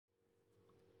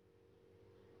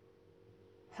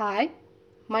Hi,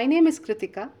 my name is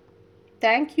Kritika.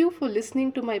 Thank you for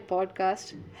listening to my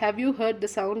podcast. Have you heard the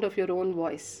sound of your own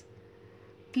voice?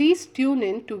 Please tune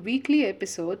in to weekly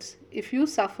episodes if you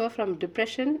suffer from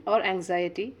depression or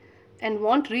anxiety and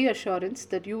want reassurance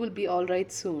that you will be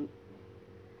alright soon.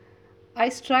 I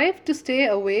strive to stay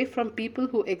away from people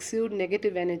who exude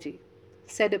negative energy,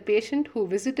 said a patient who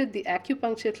visited the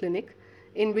acupuncture clinic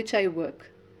in which I work.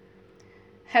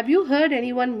 Have you heard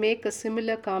anyone make a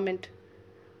similar comment?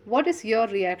 What is your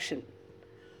reaction?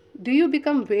 Do you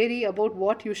become wary about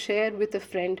what you share with a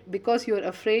friend because you are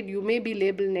afraid you may be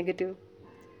labeled negative?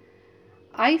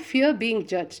 I fear being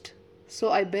judged,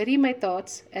 so I bury my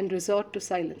thoughts and resort to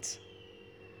silence.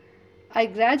 I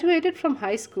graduated from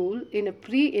high school in a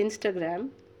pre Instagram,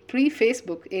 pre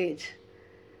Facebook age.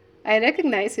 I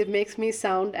recognize it makes me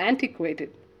sound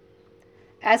antiquated.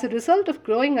 As a result of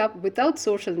growing up without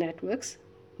social networks,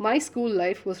 my school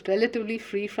life was relatively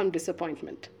free from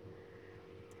disappointment.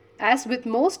 As with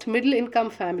most middle income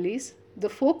families, the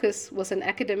focus was on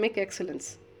academic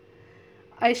excellence.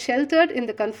 I sheltered in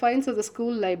the confines of the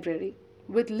school library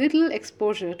with little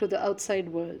exposure to the outside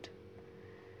world.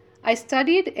 I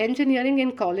studied engineering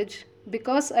in college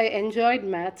because I enjoyed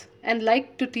math and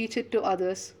liked to teach it to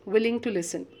others willing to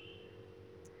listen.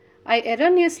 I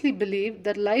erroneously believed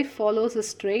that life follows a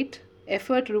straight,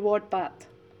 effort reward path.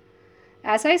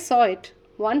 As I saw it,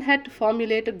 one had to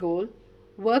formulate a goal,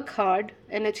 work hard,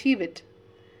 and achieve it,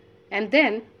 and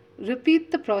then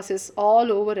repeat the process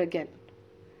all over again.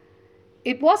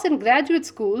 It was in graduate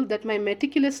school that my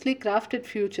meticulously crafted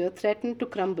future threatened to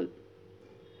crumble.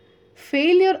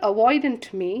 Failure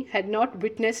avoidant me had not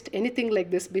witnessed anything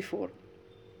like this before.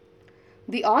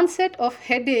 The onset of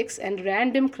headaches and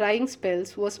random crying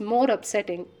spells was more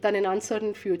upsetting than an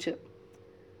uncertain future.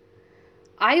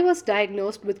 I was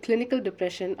diagnosed with clinical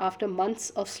depression after months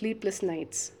of sleepless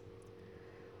nights.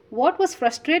 What was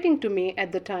frustrating to me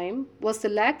at the time was the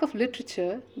lack of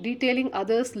literature detailing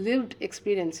others' lived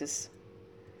experiences.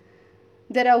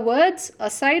 There are words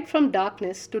aside from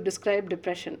darkness to describe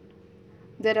depression.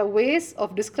 There are ways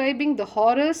of describing the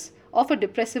horrors of a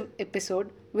depressive episode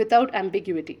without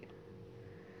ambiguity.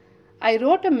 I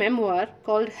wrote a memoir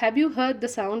called Have You Heard the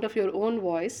Sound of Your Own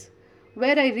Voice,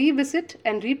 where I revisit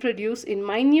and reproduce in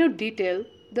minute detail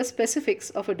the specifics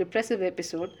of a depressive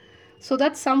episode so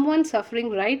that someone suffering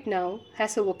right now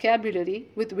has a vocabulary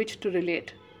with which to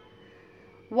relate.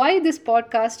 Why this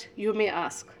podcast, you may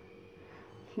ask?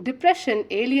 Depression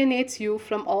alienates you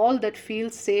from all that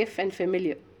feels safe and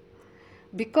familiar.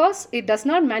 Because it does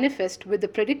not manifest with the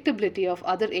predictability of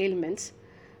other ailments,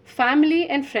 family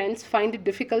and friends find it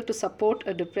difficult to support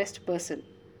a depressed person.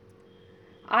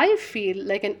 I feel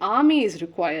like an army is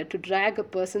required to drag a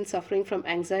person suffering from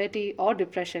anxiety or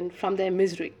depression from their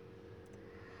misery.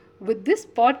 With this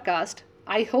podcast,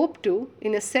 I hope to,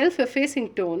 in a self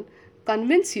effacing tone,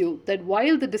 convince you that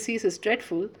while the disease is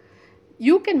dreadful,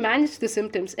 you can manage the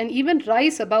symptoms and even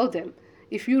rise above them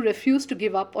if you refuse to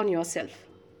give up on yourself.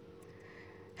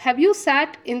 Have you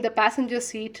sat in the passenger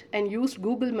seat and used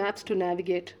Google Maps to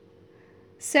navigate?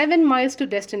 7 miles to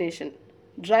destination,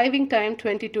 driving time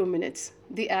 22 minutes,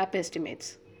 the app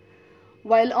estimates.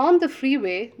 While on the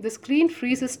freeway, the screen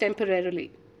freezes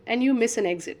temporarily and you miss an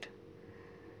exit.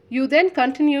 You then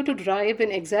continue to drive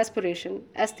in exasperation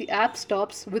as the app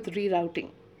stops with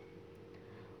rerouting.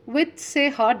 With, say,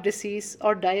 heart disease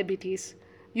or diabetes,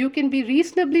 you can be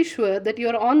reasonably sure that you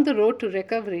are on the road to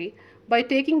recovery by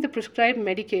taking the prescribed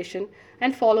medication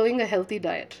and following a healthy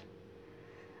diet.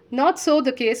 Not so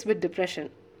the case with depression.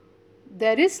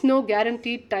 There is no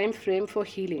guaranteed time frame for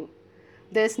healing.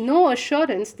 There is no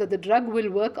assurance that the drug will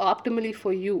work optimally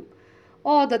for you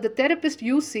or that the therapist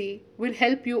you see will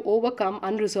help you overcome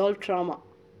unresolved trauma.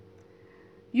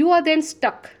 You are then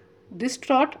stuck,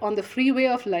 distraught on the freeway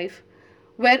of life,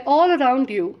 where all around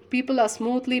you people are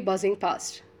smoothly buzzing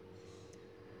past.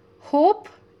 Hope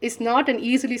is not an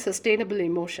easily sustainable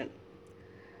emotion.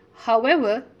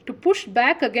 However, to push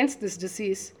back against this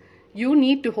disease, you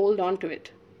need to hold on to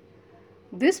it.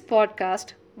 This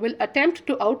podcast will attempt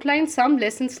to outline some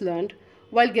lessons learned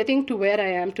while getting to where I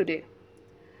am today.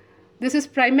 This is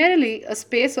primarily a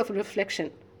space of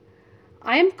reflection.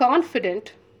 I am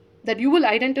confident that you will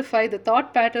identify the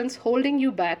thought patterns holding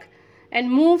you back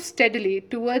and move steadily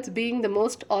towards being the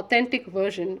most authentic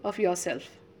version of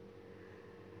yourself.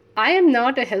 I am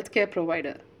not a healthcare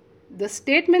provider. The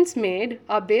statements made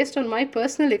are based on my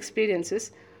personal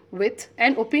experiences with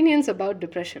and opinions about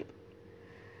depression.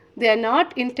 They are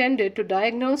not intended to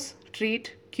diagnose,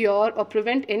 treat, cure, or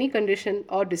prevent any condition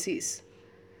or disease.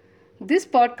 This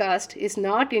podcast is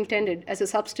not intended as a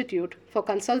substitute for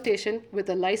consultation with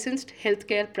a licensed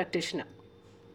healthcare practitioner.